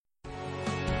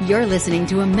You're listening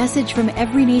to a message from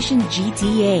Every Nation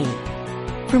GTA.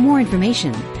 For more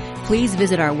information, please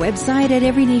visit our website at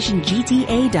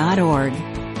everynationgta.org.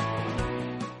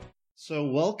 So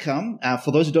welcome.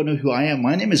 For those who don't know who I am,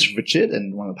 my name is Richard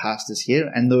and one of the pastors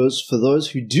here. And for those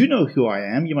who do know who I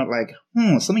am, you might like,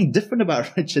 something different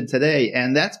about Richard today.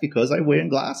 And that's because I'm wearing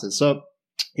glasses. So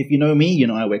if you know me, you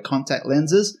know I wear contact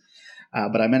lenses.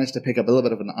 But I managed to pick up a little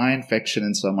bit of an eye infection.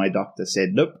 And so my doctor said,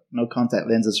 nope, no contact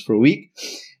lenses for a week.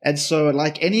 And so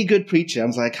like any good preacher, I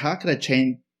was like, how could I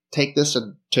take this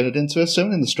and turn it into a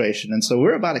sermon illustration? And so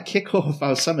we're about to kick off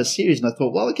our summer series. And I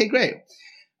thought, well, okay, great.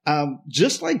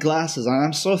 Just like glasses,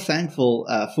 I'm so thankful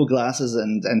for glasses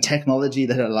and technology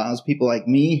that allows people like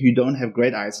me who don't have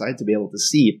great eyesight to be able to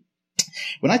see.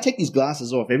 When I take these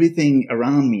glasses off, everything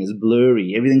around me is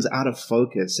blurry. Everything's out of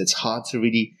focus. It's hard to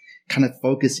really kind of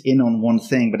focus in on one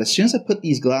thing. But as soon as I put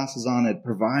these glasses on, it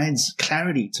provides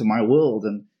clarity to my world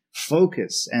and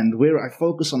focus. And where I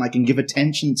focus on, I can give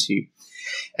attention to.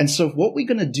 And so what we're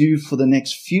going to do for the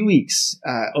next few weeks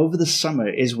over the summer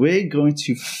is we're going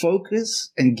to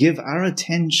focus and give our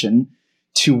attention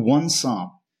to one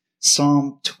Psalm,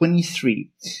 Psalm 23.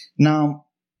 Now,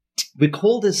 we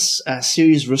call this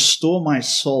series Restore My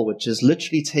Soul, which is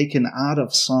literally taken out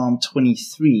of Psalm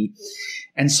 23.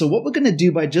 And so what we're going to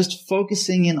do by just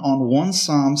focusing in on one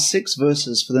Psalm, 6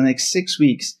 verses for the next 6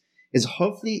 weeks, is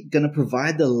hopefully going to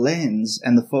provide the lens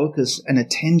and the focus and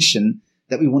attention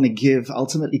that we want to give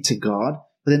ultimately to God,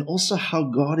 but then also how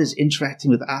God is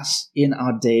interacting with us in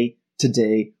our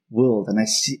day-to-day world. And I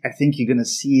think you're going to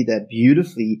see that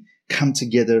beautifully come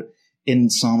together in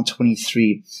Psalm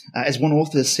 23. As one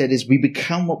author said, is we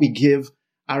become what we give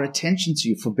our attention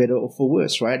to, for better or for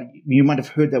worse, right? You might have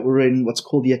heard that we're in what's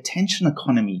called the attention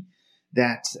economy,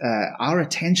 that our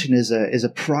attention is a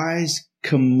prized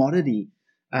commodity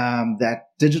that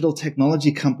digital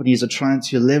technology companies are trying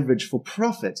to leverage for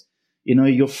profit. You know,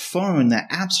 your phone, the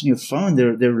apps on your phone,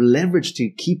 they're leveraged to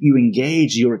keep you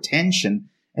engaged, your attention,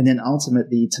 and then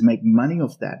ultimately to make money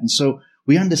off that. And so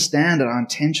we understand that our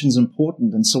attention is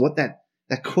important. And so what that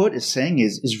quote is saying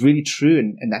is really true.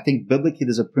 And I think biblically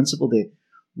there's a principle there.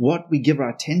 What we give our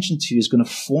attention to is going to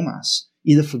form us,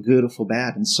 either for good or for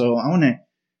bad. And so I want to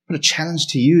put a challenge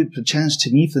to you, put a challenge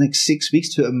to me for the next 6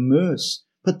 weeks to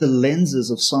put the lenses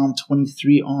of Psalm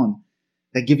 23 on,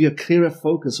 that give you a clearer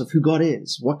focus of who God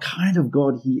is, what kind of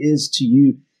God He is to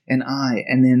you and I,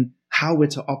 and then how we're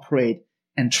to operate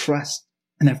and trust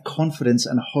and have confidence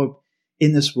and hope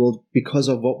in this world because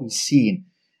of what we've seen.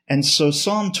 And so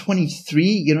Psalm 23,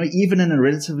 even in a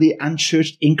relatively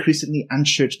unchurched, increasingly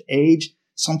unchurched age,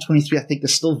 Psalm 23, I think,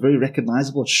 is still very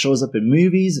recognizable. It shows up in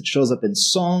movies, it shows up in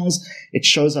songs, it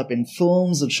shows up in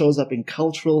films, it shows up in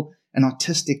cultural and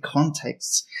artistic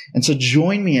contexts. And so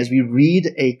join me as we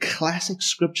read a classic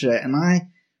scripture. And I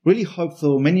really hope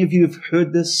for many of you have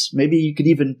heard this. Maybe you could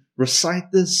even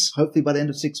recite this. Hopefully by the end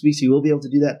of 6 weeks, you will be able to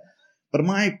do that. But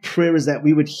my prayer is that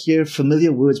we would hear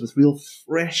familiar words with real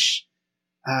fresh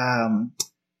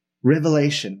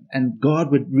revelation. And God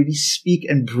would really speak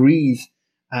and breathe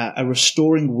a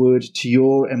restoring word to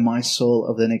your and my soul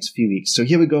over the next few weeks. So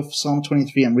here we go for Psalm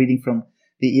 23. I'm reading from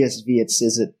the ESV. It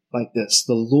says it like this: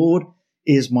 The Lord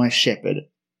is my shepherd.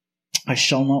 I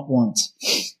shall not want.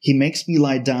 He makes me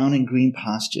lie down in green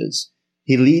pastures.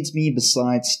 He leads me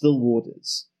beside still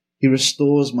waters. He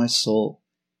restores my soul.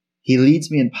 He leads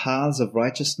me in paths of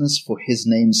righteousness for His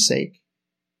name's sake.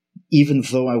 Even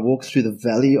though I walk through the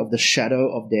valley of the shadow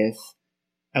of death,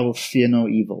 I will fear no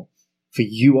evil. For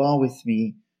you are with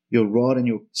me. Your rod and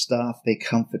your staff, they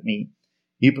comfort me.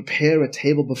 You prepare a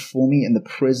table before me in the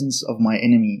presence of my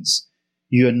enemies.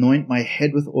 You anoint my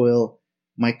head with oil.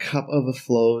 My cup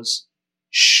overflows.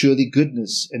 Surely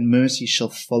goodness and mercy shall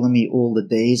follow me all the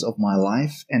days of my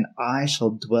life, and I shall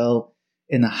dwell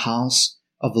in the house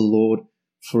of the Lord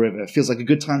forever. It feels like a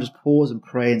good time to just pause and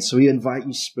pray. And so we invite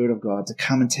you, Spirit of God, to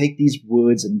come and take these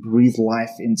words and breathe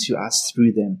life into us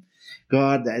through them.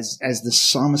 God, as the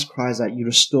psalmist cries out, you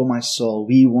restore my soul,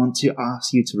 we want to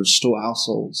ask you to restore our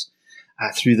souls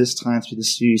through this time, through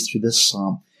this series, through this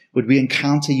psalm. Would we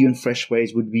encounter you in fresh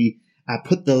ways? Would we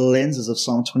put the lenses of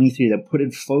Psalm 23 that put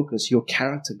in focus your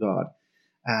character, God,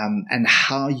 and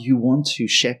how you want to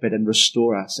shepherd and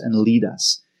restore us and lead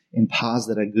us in paths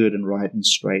that are good and right and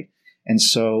straight. And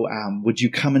so would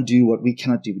you come and do what we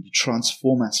cannot do? Would you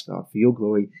transform us, God, for your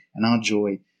glory and our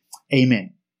joy?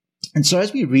 Amen. And so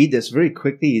as we read this very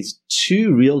quickly, is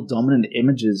two real dominant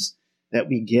images that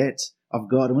we get of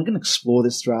God. And we're going to explore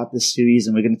this throughout this series.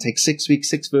 And we're going to take 6 weeks,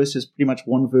 6 verses, pretty much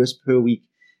one verse per week,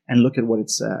 and look at what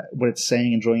it's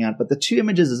saying and drawing out. But the two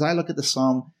images, as I look at the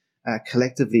psalm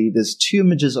collectively, there's two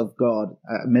images of God,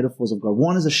 metaphors of God.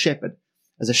 One is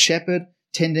as a shepherd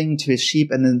tending to his sheep,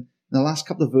 and then in the last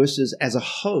couple of verses, as a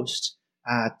host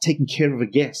taking care of a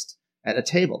guest at a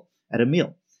table, at a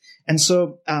meal. And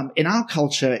so in our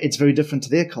culture, it's very different to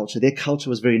their culture. Their culture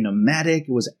was very nomadic.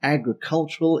 It was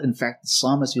agricultural. In fact, the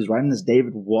psalmist who's writing this,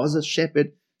 David, was a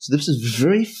shepherd. So this is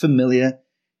very familiar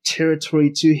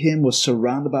territory to him, was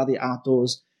surrounded by the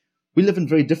outdoors. We live in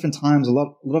very different times. A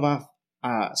lot of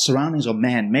our surroundings are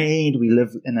man-made. We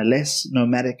live in a less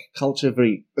nomadic culture,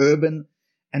 very urban.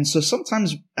 And so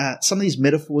sometimes some of these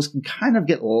metaphors can kind of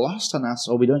get lost on us,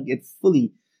 or we don't get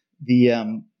fully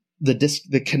the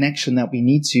connection that we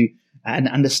need to, an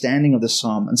understanding of the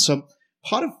psalm. And so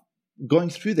part of going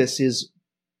through this is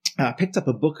I picked up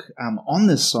a book on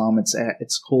this psalm.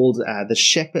 It's called The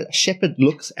Shepherd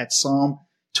Looks at Psalm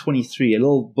 23, a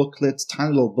little booklet,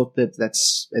 tiny little booklet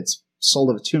it's sold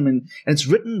over $2 million, and it's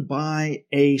written by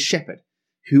a shepherd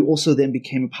who also then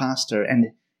became a pastor. And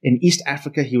in East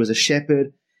Africa, he was a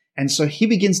shepherd. And so he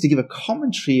begins to give a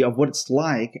commentary of what it's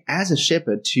like as a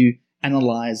shepherd to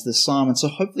analyze the psalm. And so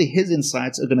hopefully his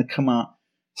insights are going to come out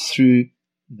through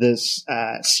this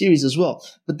series as well.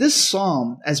 But this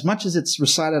psalm, as much as it's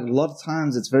recited a lot of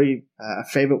times, it's very a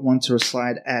favorite one to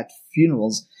recite at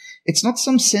funerals. It's not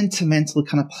some sentimental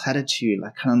kind of platitude,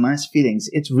 like kind of nice feelings.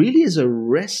 It really is a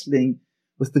wrestling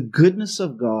with the goodness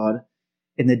of God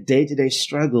in the day-to-day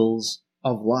struggles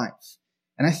of life.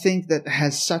 And I think that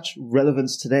has such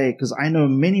relevance today, because I know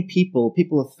many people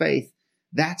of faith,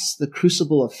 that's the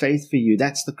crucible of faith for you.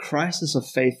 That's the crisis of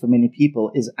faith for many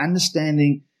people, is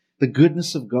understanding the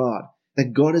goodness of God,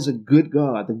 that God is a good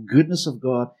God, the goodness of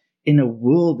God in a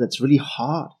world that's really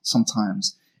hard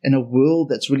sometimes, in a world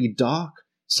that's really dark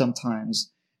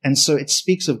sometimes. And so it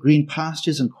speaks of green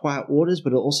pastures and quiet waters,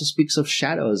 but it also speaks of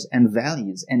shadows and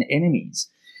valleys and enemies.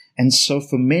 And so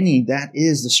for many, that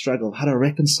is the struggle of how to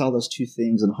reconcile those two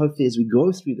things. And hopefully as we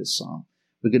go through this psalm,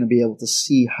 we're going to be able to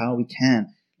see how we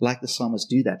can, like the psalmist,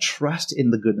 do that. Trust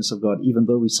in the goodness of God, even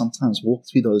though we sometimes walk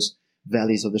through those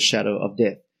valleys of the shadow of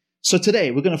death. So today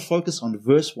we're going to focus on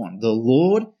verse 1. The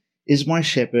Lord is my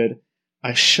shepherd,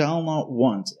 I shall not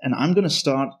want. And I'm going to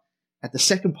start at the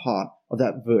second part of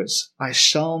that verse. I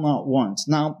shall not want.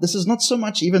 Now, this is not so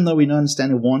much, even though we know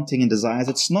understand wanting and desires,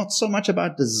 it's not so much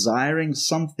about desiring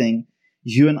something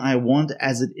you and I want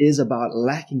as it is about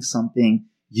lacking something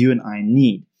you and I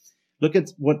need. Look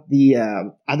at what the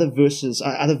other versions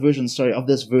of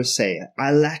this verse say.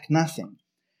 I lack nothing.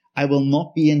 I will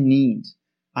not be in need.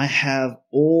 I have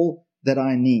all that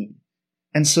I need.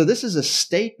 And so this is a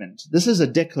statement. This is a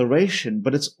declaration,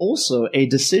 but it's also a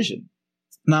decision.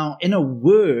 Now, in a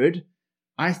word,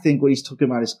 I think what he's talking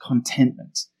about is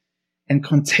contentment. And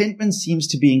contentment seems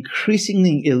to be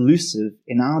increasingly elusive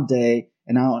in our day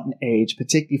and our age,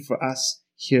 particularly for us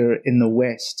here in the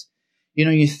West. You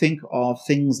know, you think of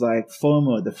things like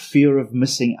FOMO, the fear of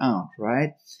missing out,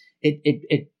 right?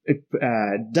 It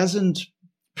doesn't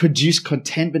produce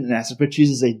contentment in us. It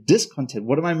produces a discontent.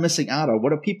 What am I missing out on?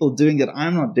 What are people doing that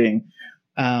I'm not doing?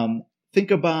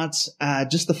 Think about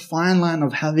just the fine line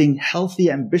of having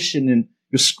healthy ambition in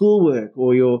your schoolwork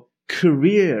or your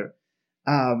career,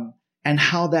 and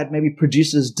how that maybe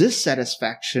produces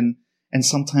dissatisfaction and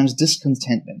sometimes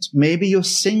discontentment. Maybe you're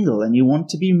single and you want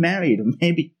to be married, or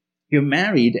maybe you're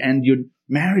married and your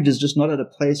marriage is just not at a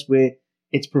place where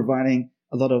it's providing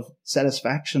a lot of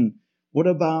satisfaction. What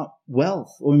about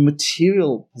wealth or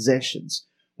material possessions?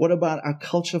 What about our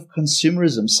culture of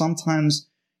consumerism? Sometimes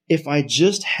if I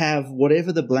just have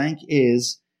whatever the blank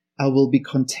is, I will be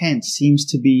content, seems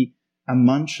to be a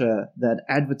mantra that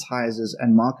advertisers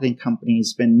and marketing companies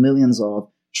spend millions of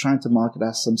trying to market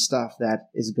us some stuff that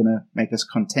is going to make us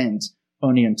content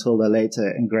only until the later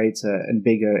and greater and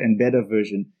bigger and better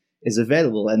version is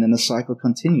available. And then the cycle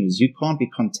continues. You can't be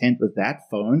content with that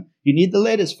phone. You need the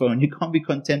latest phone. You can't be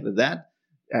content with that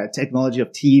technology of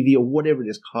TV or whatever it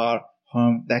is, car,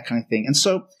 home, that kind of thing. And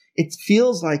so it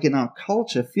feels like in our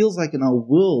culture, feels like in our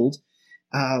world,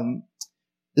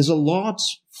 there's a lot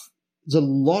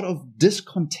of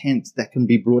discontent that can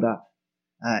be brought up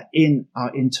in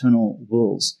our internal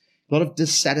worlds, a lot of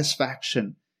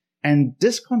dissatisfaction. And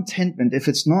discontentment, if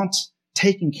it's not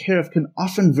taken care of, can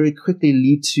often very quickly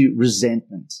lead to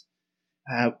resentment.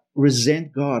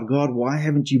 Resent God. God, why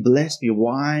haven't you blessed me?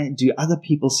 Why do other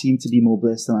people seem to be more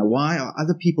blessed than I? Why are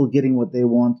other people getting what they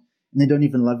want and they don't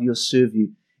even love you or serve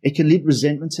you? It can lead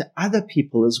resentment to other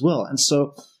people as well. And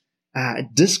so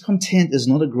discontent is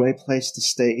not a great place to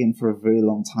stay in for a very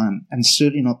long time, and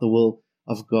certainly not the will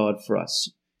of God for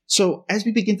us. So as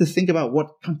we begin to think about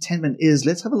what contentment is,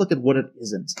 let's have a look at what it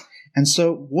isn't. And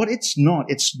so what it's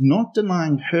not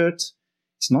denying hurt.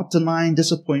 It's not denying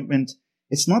disappointment.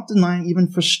 It's not denying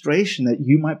even frustration that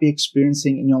you might be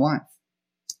experiencing in your life.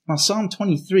 Now, Psalm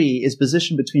 23 is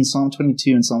positioned between Psalm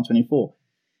 22 and Psalm 24.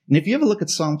 And if you ever look at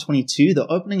Psalm 22, the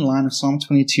opening line of Psalm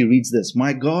 22 reads this: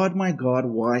 my God,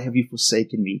 why have you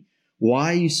forsaken me?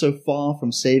 Why are you so far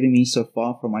from saving me, so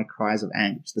far from my cries of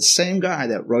anguish? The same guy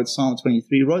that wrote Psalm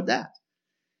 23 wrote that.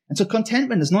 And so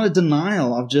contentment is not a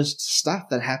denial of just stuff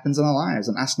that happens in our lives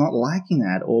and us not liking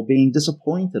that or being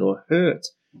disappointed or hurt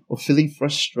or feeling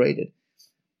frustrated.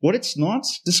 What it's not,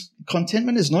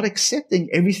 contentment is not accepting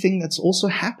everything that's also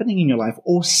happening in your life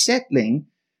or settling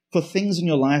for things in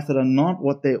your life that are not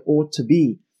what they ought to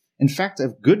be. In fact,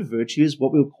 a good virtue is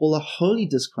what we would call a holy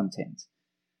discontent,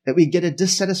 that we get a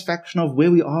dissatisfaction of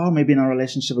where we are maybe in our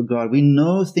relationship with God. We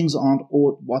know things aren't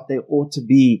what they ought to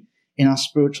be in our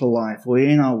spiritual life or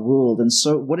in our world. And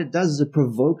so what it does is it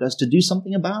provoke us to do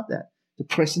something about that, to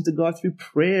press into God through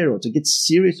prayer or to get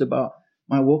serious about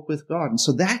my walk with God. And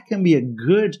so that can be a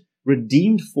good,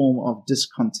 redeemed form of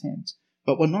discontent.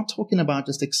 But we're not talking about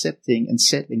just accepting and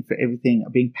settling for everything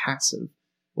or being passive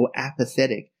or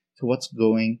apathetic to what's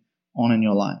going on in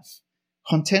your life.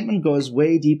 Contentment goes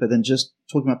way deeper than just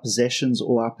talking about possessions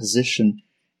or our position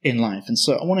in life. And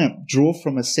so I want to draw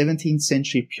from a 17th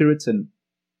century Puritan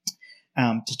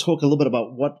to talk a little bit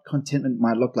about what contentment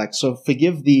might look like. So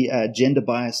forgive the gender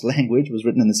biased language. It was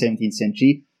written in the 17th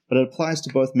century, but it applies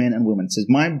to both men and women. It says,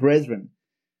 my brethren,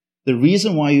 the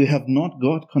reason why you have not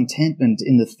got contentment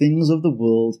in the things of the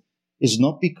world is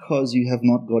not because you have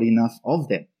not got enough of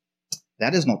them.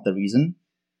 That is not the reason.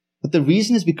 But the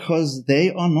reason is because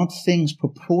they are not things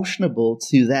proportionable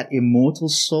to that immortal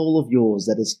soul of yours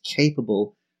that is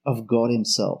capable of God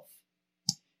himself.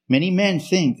 Many men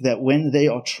think that when they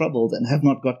are troubled and have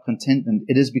not got contentment,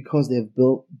 it is because they have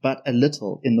built but a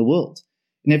little in the world.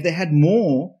 And if they had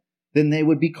more, then they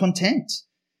would be content.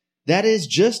 That is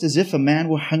just as if a man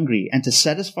were hungry, and to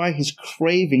satisfy his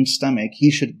craving stomach, he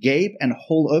should gape and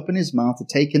hold open his mouth to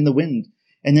take in the wind,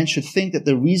 and then should think that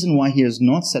the reason why he is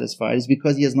not satisfied is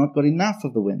because he has not got enough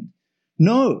of the wind.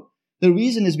 No, the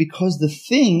reason is because the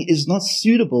thing is not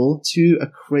suitable to a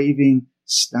craving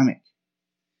stomach.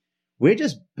 We're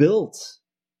just built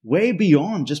way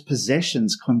beyond just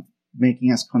possessions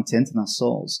making us content in our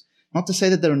souls. Not to say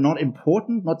that they're not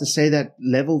important, not to say that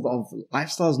level of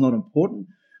lifestyle is not important,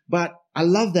 but I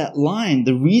love that line.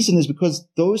 The reason is because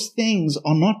those things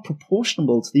are not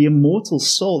proportionable to the immortal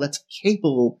soul that's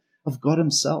capable of God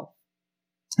himself.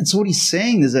 And so what he's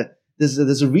saying is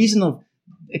there's a reason of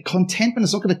contentment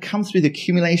is not going to come through the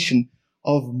accumulation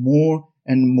of more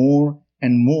and more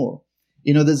and more.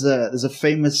 You know, there's a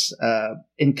famous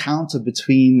encounter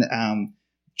between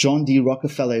John D.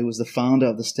 Rockefeller, who was the founder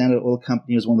of the Standard Oil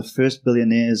Company, was one of the first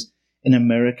billionaires in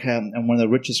America and one of the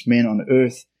richest men on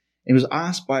earth. He was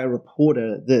asked by a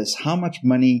reporter this: how much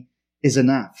money is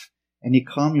enough? And he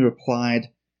calmly replied,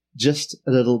 just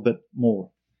a little bit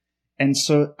more. And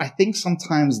so I think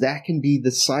sometimes that can be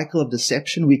the cycle of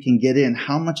deception we can get in.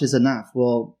 How much is enough?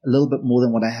 Well, a little bit more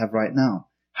than what I have right now.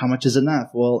 How much is enough?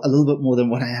 Well, a little bit more than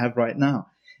what I have right now.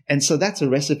 And so that's a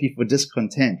recipe for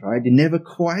discontent, right? You're never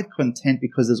quite content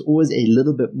because there's always a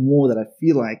little bit more that I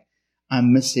feel like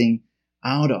I'm missing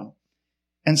out on.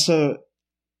 And so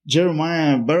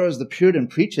Jeremiah Burroughs, the Puritan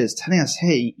preacher, is telling us,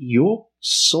 hey, your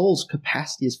soul's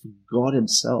capacity is for God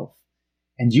himself.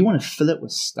 And you want to fill it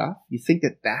with stuff? You think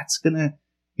that that's going to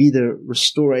be the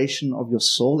restoration of your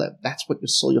soul? That's what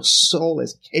your soul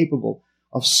is capable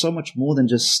of so much more than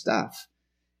just stuff.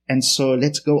 And so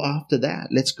let's go after that.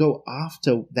 Let's go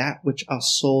after that which our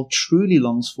soul truly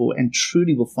longs for and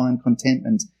truly will find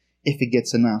contentment if it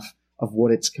gets enough of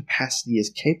what its capacity is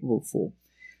capable for.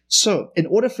 So in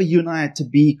order for you and I to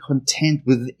be content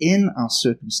within our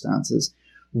circumstances,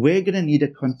 we're going to need a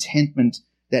contentment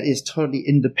that is totally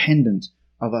independent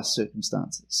of our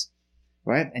circumstances,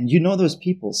 right? And you know those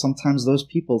people, sometimes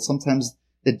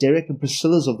the Derek and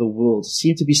Priscillas of the world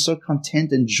seem to be so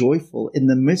content and joyful in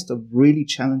the midst of really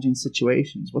challenging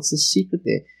situations. What's the secret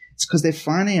there? It's because they're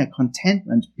finding a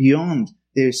contentment beyond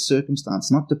their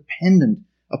circumstance, not dependent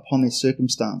upon their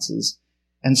circumstances.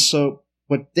 And so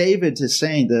what David is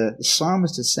saying, the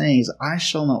psalmist is saying is, I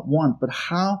shall not want. But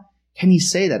how can he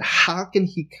say that? How can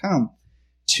he come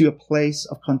to a place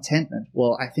of contentment?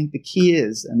 Well, I think the key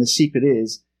is, and the secret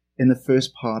is, in the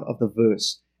first part of the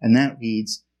verse. And that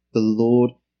reads, the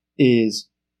Lord is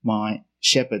my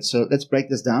shepherd. So let's break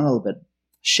this down a little bit.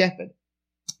 Shepherd.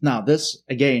 Now, this,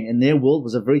 again, in their world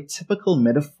was a very typical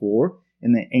metaphor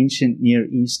in the ancient Near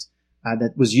East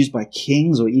that was used by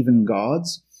kings or even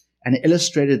gods, and it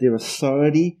illustrated their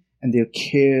authority and their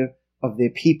care of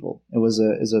their people. It was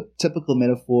a typical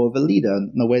metaphor of a leader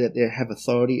in the way that they have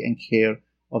authority and care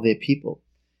of their people.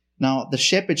 Now, the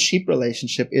shepherd-sheep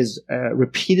relationship is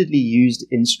repeatedly used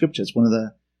in Scripture. It's one of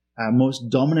the most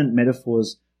dominant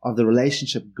metaphors of the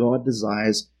relationship God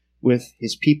desires with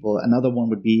his people. Another one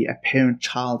would be a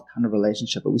parent-child kind of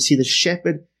relationship. But we see the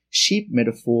shepherd-sheep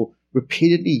metaphor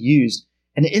repeatedly used.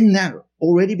 And in that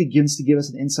already begins to give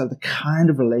us an insight of the kind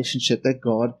of relationship that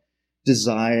God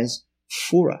desires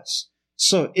for us.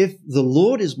 So if the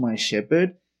Lord is my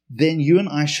shepherd, then you and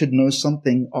I should know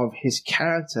something of his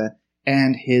character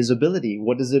and his ability.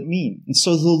 What does it mean? And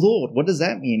so the Lord, what does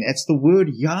that mean? It's the word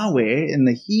Yahweh in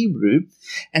the Hebrew.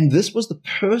 And this was the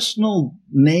personal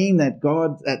name that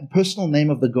personal name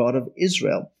of the God of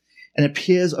Israel. And it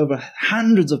appears over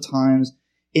hundreds of times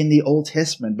in the Old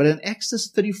Testament. But in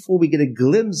Exodus 34, we get a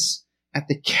glimpse at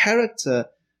the character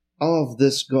of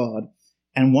this God.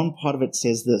 And one part of it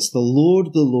says this: the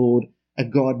Lord, a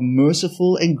God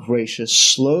merciful and gracious,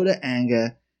 slow to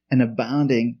anger, and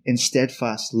abounding in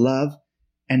steadfast love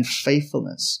and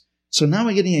faithfulness. So now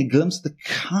we're getting a glimpse of the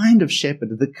kind of shepherd,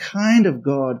 the kind of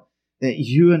God that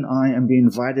you and I are being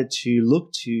invited to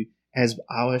look to as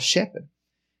our shepherd.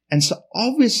 And so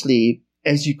obviously,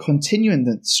 as you continue in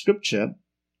the scripture,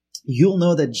 you'll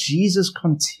know that Jesus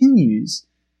continues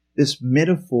this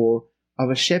metaphor of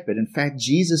a shepherd. In fact,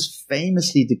 Jesus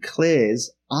famously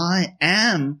declares, I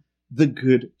am the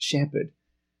good shepherd.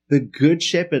 The good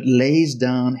shepherd lays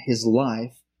down his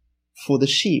life for the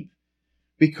sheep,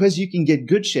 because you can get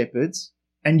good shepherds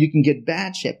and you can get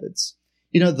bad shepherds.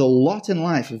 You know, the lot in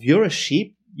life, if you're a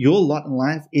sheep, your lot in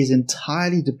life is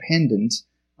entirely dependent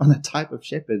on the type of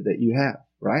shepherd that you have,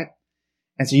 right?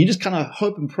 And so you just kind of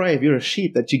hope and pray, if you're a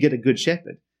sheep, that you get a good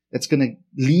shepherd that's going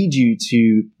to lead you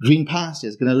to green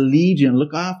pastures, going to lead you and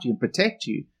look after you and protect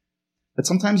you. But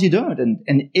sometimes you don't.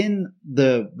 And in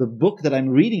the book that I'm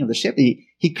reading of the shepherd,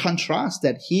 he contrasts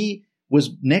that he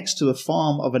was next to a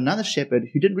farm of another shepherd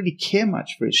who didn't really care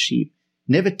much for his sheep,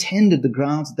 never tended the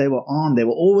grounds that they were on. They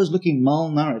were always looking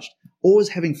malnourished, always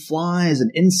having flies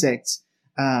and insects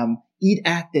eat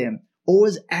at them,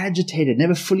 always agitated,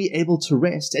 never fully able to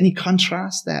rest. And he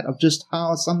contrasts that of just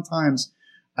how sometimes,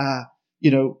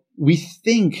 we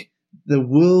think the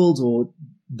world or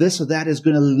this or that is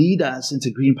going to lead us into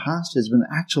green pastures, when in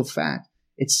actual fact,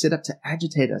 it's set up to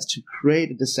agitate us, to create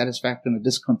a dissatisfaction, a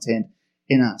discontent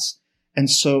in us. And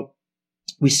so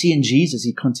we see in Jesus,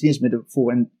 he continues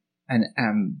metaphor and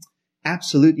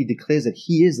absolutely declares that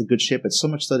he is the good shepherd, so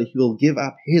much so that he will give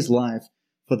up his life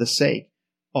for the sake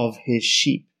of his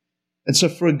sheep. And so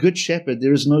for a good shepherd,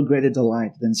 there is no greater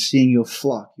delight than seeing your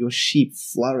flock, your sheep,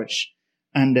 flourish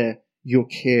under your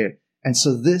care. And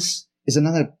so this is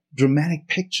another dramatic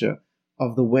picture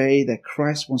of the way that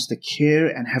Christ wants to care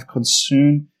and have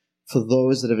concern for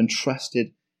those that have entrusted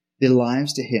their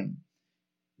lives to him.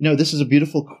 You know, this is a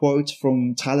beautiful quote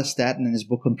from Tyler Staton in his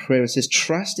book on prayer. It says,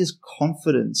 trust is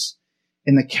confidence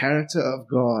in the character of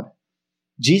God.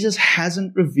 Jesus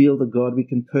hasn't revealed a God we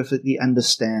can perfectly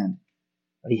understand,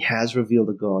 but he has revealed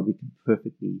a God we can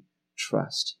perfectly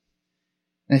trust.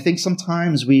 And I think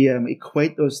sometimes we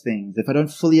equate those things. If I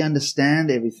don't fully understand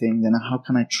everything, then how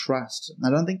can I trust? And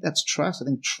I don't think that's trust. I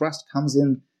think trust comes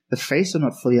in the face of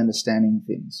not fully understanding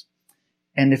things.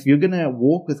 And if you're going to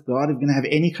walk with God, if you're going to have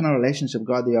any kind of relationship with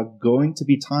God, there are going to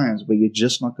be times where you're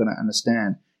just not going to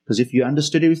understand. Because if you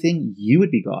understood everything, you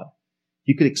would be God. If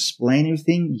you could explain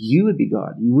everything, you would be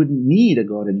God. You wouldn't need a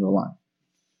God in your life.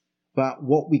 But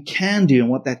what we can do, and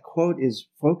what that quote is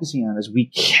focusing on, is we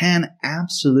can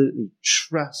absolutely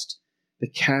trust the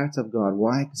character of God.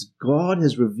 Why? Because God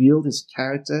has revealed his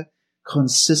character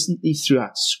consistently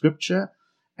throughout Scripture,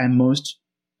 and most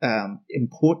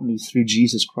importantly through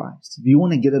Jesus Christ. If you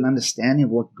want to get an understanding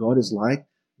of what God is like,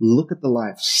 look at the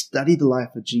life, study the life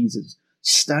of Jesus,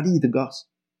 study the gospel,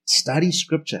 study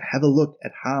Scripture, have a look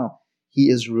at how he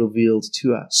is revealed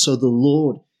to us. So the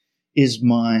Lord is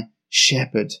my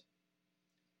shepherd.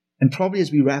 And probably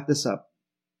as we wrap this up,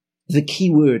 the key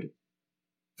word,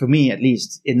 for me at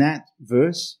least, in that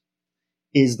verse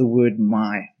is the word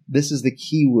my. This is the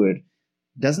key word.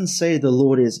 It doesn't say the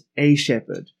Lord is a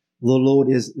shepherd. The Lord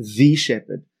is the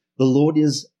shepherd. The Lord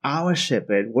is our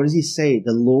shepherd. What does he say?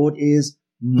 The Lord is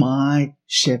my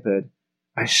shepherd.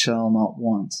 I shall not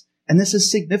want. And this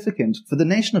is significant. For the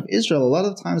nation of Israel, a lot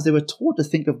of times they were taught to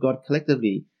think of God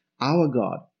collectively, our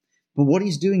God. But what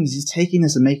he's doing is he's taking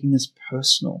this and making this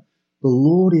personal. The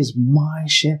Lord is my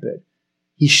shepherd.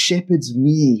 He shepherds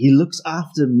me. He looks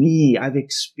after me. I've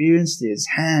experienced his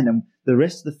hand. And the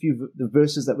rest of the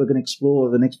verses that we're going to explore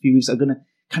the next few weeks are going to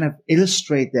kind of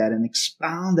illustrate that and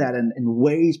expound that in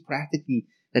ways practically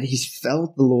that he's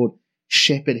felt the Lord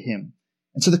shepherd him.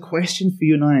 And so the question for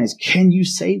you and I is, can you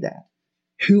say that?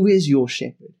 Who is your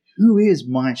shepherd? Who is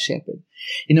my shepherd?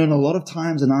 You know, and a lot of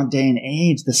times in our day and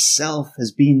age, the self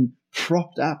has been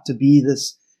propped up to be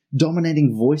this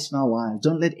dominating voice in our lives.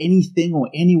 Don't let anything or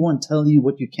anyone tell you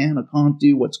what you can or can't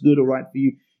do, what's good or right for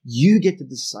you. You get to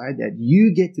decide that.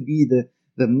 You get to be the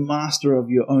master of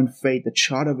your own fate, the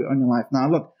charter of your own life. Now,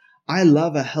 look, I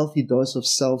love a healthy dose of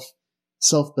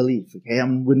self-belief. Okay,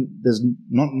 there's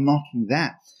not knocking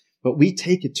that, but we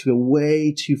take it to a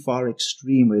way too far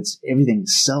extreme where it's everything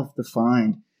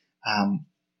self-defined.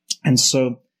 And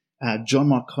so John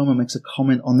Mark Comer makes a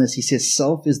comment on this. He says,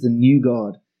 self is the new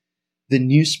God, the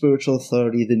new spiritual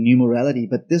authority, the new morality.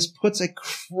 But this puts a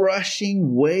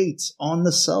crushing weight on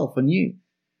the self, on you.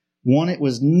 One it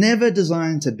was never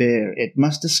designed to bear. It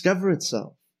must discover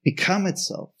itself, become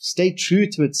itself, stay true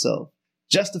to itself,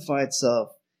 justify itself,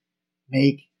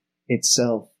 make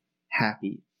itself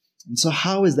happy. And so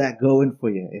how is that going for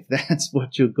you if that's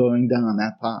what you're going down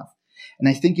that path? And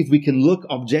I think if we can look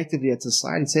objectively at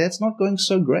society and say, that's not going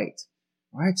so great,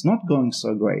 right? It's not going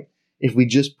so great. If we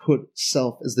just put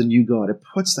self as the new God, it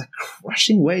puts that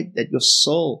crushing weight that your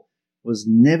soul was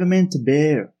never meant to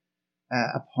bear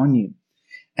upon you.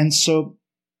 And so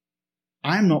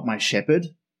I'm not my shepherd.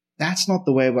 That's not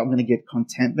the way I'm going to get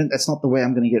contentment. That's not the way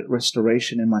I'm going to get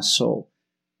restoration in my soul.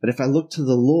 But if I look to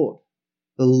the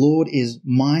Lord is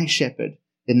my shepherd,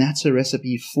 then that's a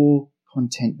recipe for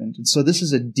contentment. And so this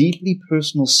is a deeply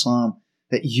personal psalm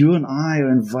that you and I are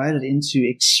invited into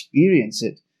experience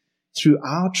it through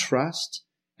our trust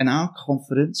and our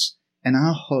confidence and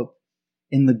our hope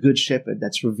in the good shepherd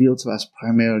that's revealed to us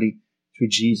primarily through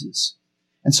Jesus.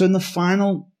 And so in the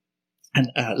final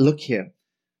look here,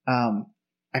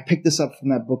 I picked this up from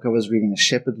that book I was reading,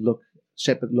 Shepherd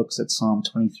Looks at Psalm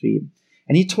 23.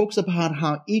 And he talks about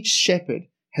how each shepherd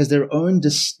has their own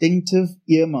distinctive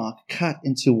earmark cut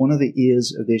into one of the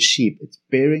ears of their sheep. It's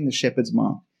bearing the shepherd's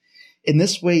mark. In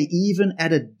this way, even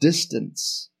at a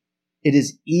distance, it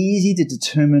is easy to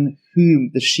determine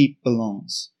whom the sheep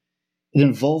belongs. It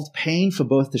involved pain for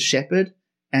both the shepherd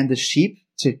and the sheep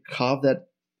to carve that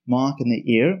mark in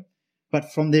the ear,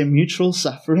 but from their mutual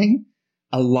suffering,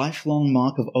 a lifelong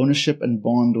mark of ownership and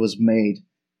bond was made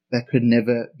that could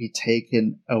never be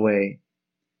taken away.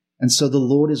 And so the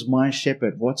Lord is my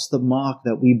shepherd. What's the mark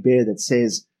that we bear that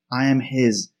says, I am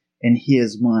his and he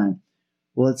is mine?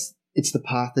 Well, it's the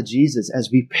path of Jesus. As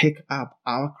we pick up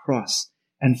our cross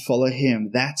and follow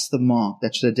him, that's the mark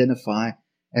that should identify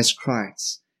as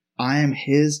Christ. I am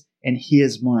his and he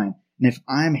is mine. And if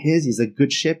I am his, he's a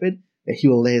good shepherd, that he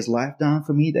will lay his life down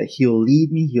for me, that he'll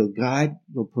lead me, he'll guide,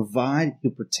 he'll provide,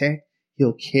 he'll protect,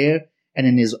 he'll care. And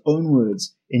in his own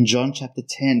words, in John chapter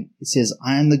 10, it says,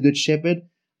 I am the good shepherd.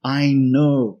 I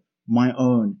know my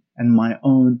own, and my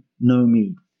own know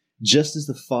me. Just as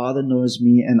the Father knows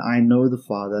me, and I know the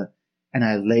Father, and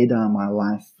I lay down my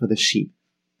life for the sheep.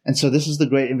 And so this is the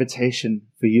great invitation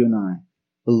for you and I.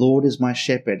 The Lord is my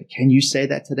shepherd. Can you say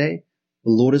that today?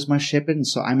 The Lord is my shepherd, and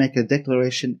so I make a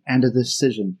declaration and a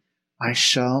decision. I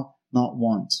shall not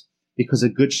want, because a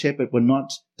good shepherd will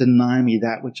not deny me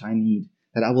that which I need,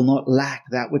 that I will not lack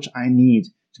that which I need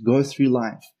to go through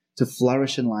life, to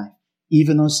flourish in life,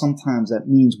 even though sometimes that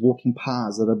means walking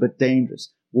paths that are a bit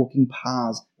dangerous, walking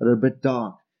paths that are a bit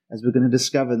dark. As we're going to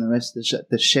discover in the rest of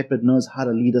the shepherd knows how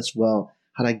to lead us well,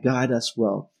 how to guide us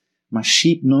well. My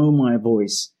sheep know my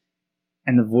voice,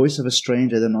 and the voice of a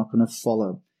stranger they're not going to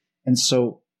follow. And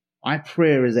so my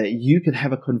prayer is that you could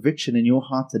have a conviction in your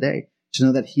heart today to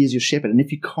know that he is your shepherd. And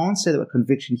if you can't say that with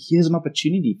conviction, here's an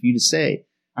opportunity for you to say,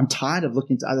 I'm tired of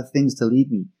looking to other things to lead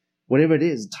me. Whatever it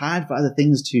is, tired for other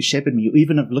things to shepherd me, or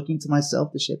even of looking to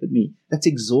myself to shepherd me. That's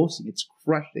exhausting. It's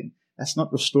crushing. That's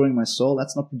not restoring my soul.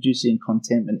 That's not producing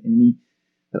contentment in me.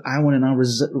 That I want to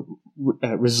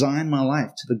now resign my life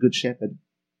to the good shepherd,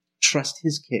 trust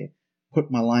his care, put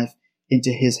my life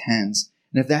into his hands.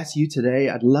 And if that's you today,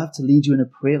 I'd love to lead you in a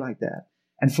prayer like that.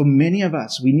 And for many of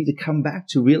us, we need to come back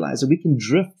to realize that we can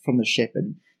drift from the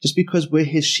shepherd. Just because we're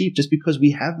his sheep, just because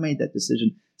we have made that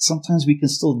decision, sometimes we can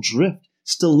still drift,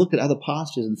 still look at other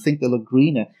pastures and think they look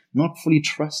greener, not fully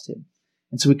trust him.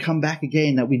 And so we come back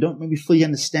again that we don't maybe fully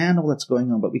understand all that's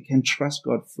going on, but we can trust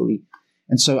God fully.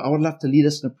 And so I would love to lead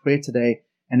us in a prayer today.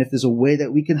 And if there's a way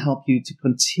that we can help you to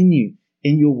continue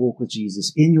in your walk with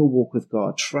Jesus, in your walk with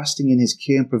God, trusting in his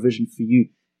care and provision for you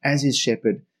as his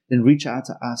shepherd, then reach out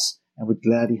to us and we'd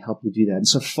gladly help you do that. And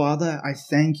so, Father, I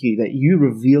thank you that you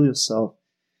reveal yourself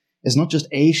as not just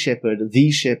a shepherd,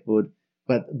 the shepherd,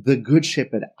 but the good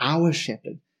shepherd, our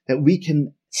shepherd, that we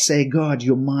can say, God,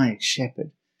 you're my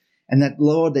shepherd. And that,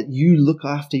 Lord, that you look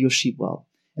after your sheep well.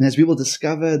 And as we will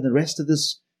discover in the rest of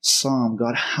this psalm,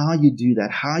 God, how you do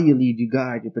that, how you lead, you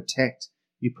guide, you protect,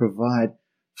 you provide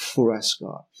for us,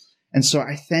 God. And so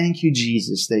I thank you,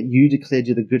 Jesus, that you declared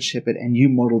you're the good shepherd and you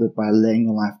modeled it by laying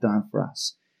your life down for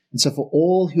us. And so for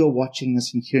all who are watching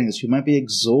this and hearing this, who might be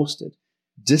exhausted,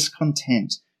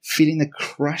 discontent, feeling the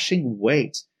crushing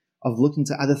weight of looking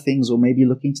to other things or maybe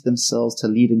looking to themselves to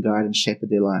lead and guide and shepherd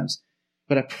their lives.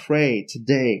 But I pray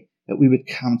today that we would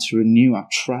come to renew our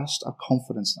trust, our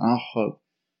confidence, and our hope,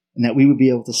 and that we would be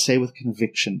able to say with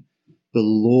conviction, the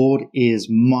Lord is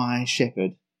my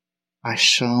shepherd. I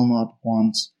shall not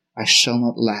want, I shall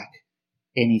not lack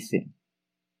anything.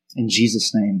 In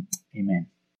Jesus' name, amen.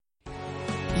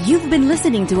 You've been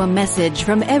listening to a message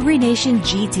from Every Nation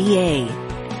GTA.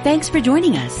 Thanks for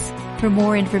joining us. For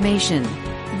more information,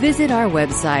 visit our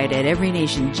website at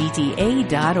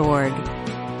everynationgta.org.